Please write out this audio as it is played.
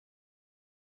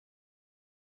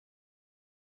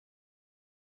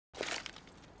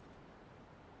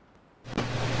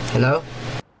Hello?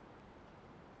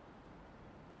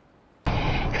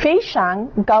 非常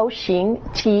高兴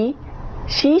及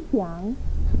喜享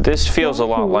This feels a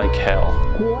lot like hell.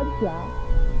 国家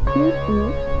积极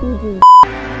促进。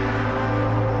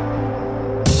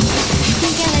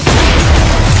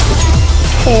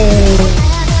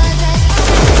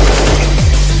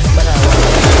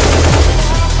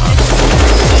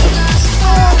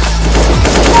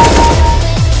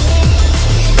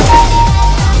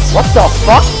What the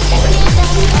fuck?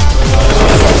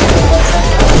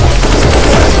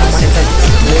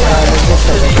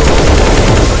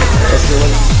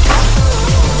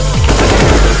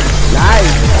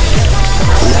 Nice!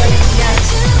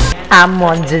 I'm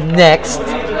on the next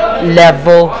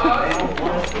level.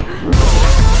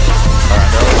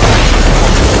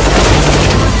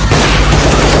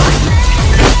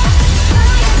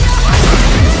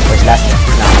 Where's last one?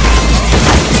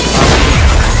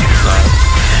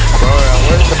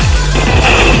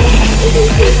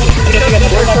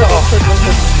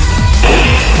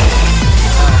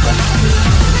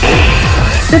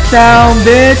 Sit down,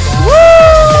 bitch! Woo!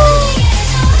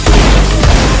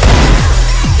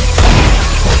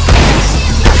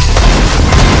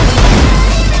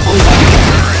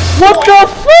 What the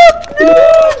fuck,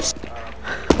 dude?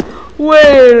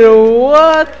 Wait,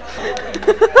 what?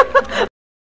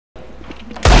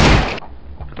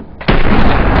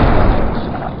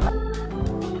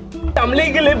 I'm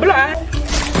legally blind.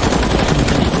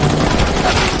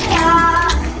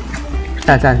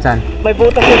 Saan? May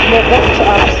butas yung smoke ko sa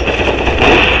apps.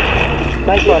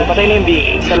 Nice one, patay na yung B.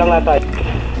 Isa lang ata.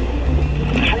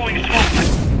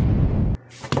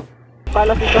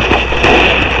 Palas ito.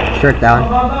 Short down.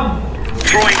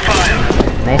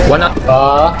 Nice. One up.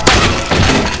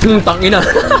 Tangina.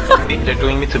 They're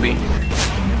doing me to be.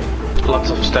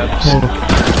 Lots of steps.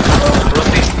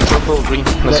 Rotate, purple, green.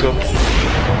 Let's go.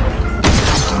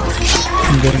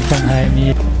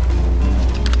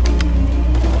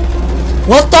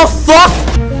 What the fuck?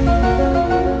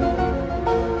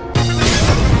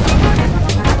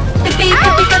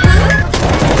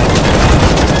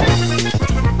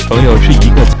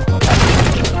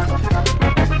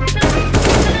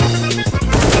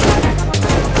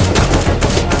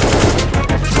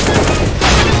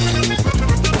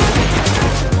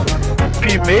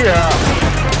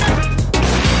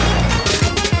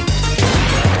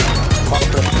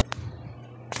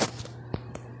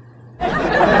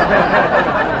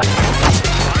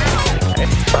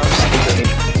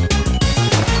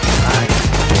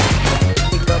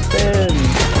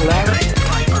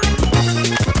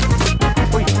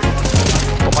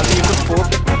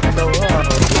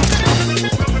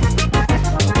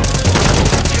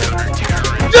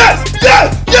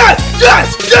 Yes!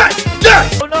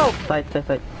 Oh no! Fight.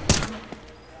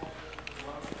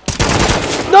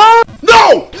 No!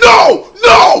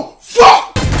 No! Fuck!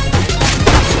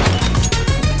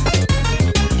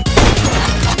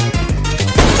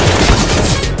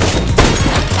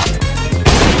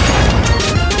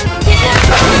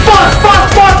 Fuck!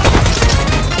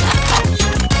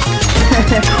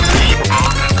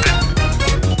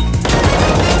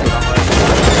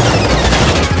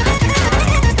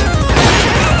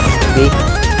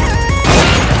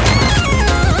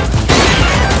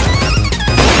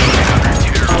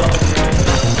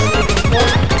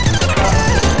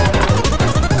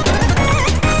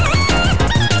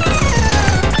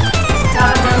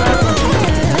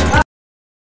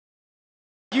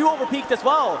 You overpeaked as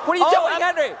well. What are you doing,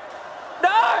 Henry? No!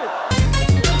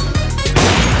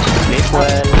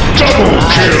 Double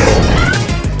kill!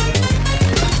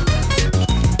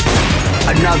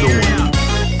 Another one.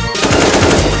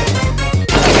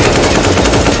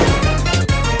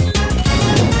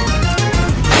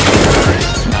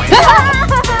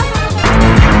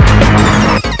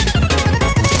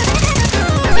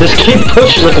 This kid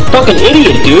pushes like a fucking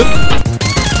idiot, dude!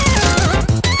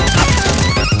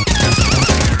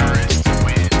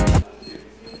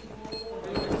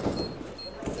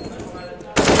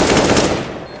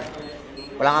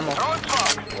 Wala nga mo.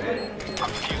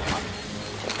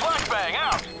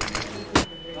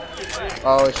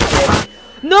 Oh shit.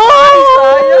 No!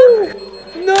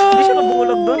 No! Hindi siya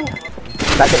nabulag doon.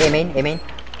 Dati A-main.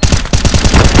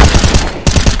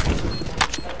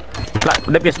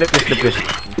 Defuse.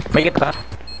 May kit ka?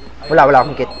 Wala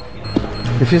akong kit.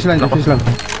 Defuse lang.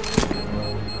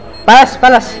 Palas.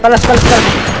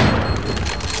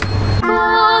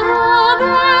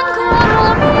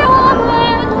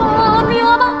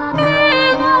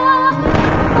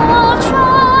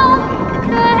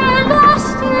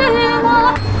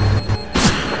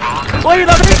 Oy,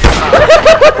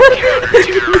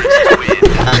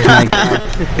 my god.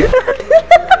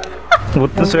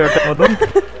 What the swerte mo dun?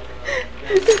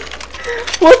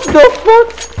 What the fuck?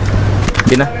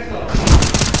 Pina.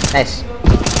 Nice.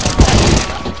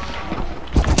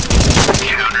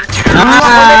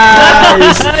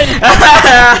 Nice!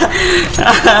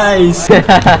 Nice!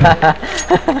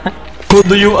 Who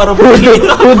do you are? Who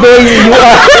do you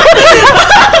are?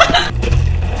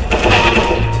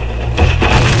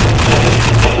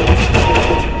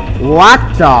 What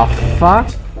the fuck?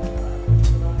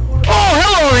 Oh,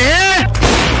 hello there!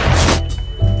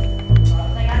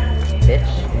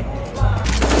 Bitch.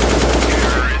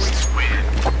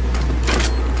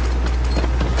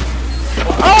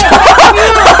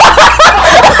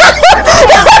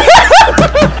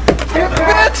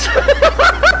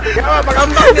 Ya,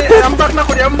 pag-ambak na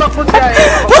ko, di-ambak po siya eh.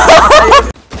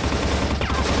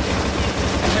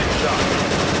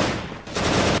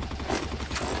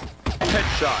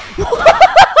 Headshot.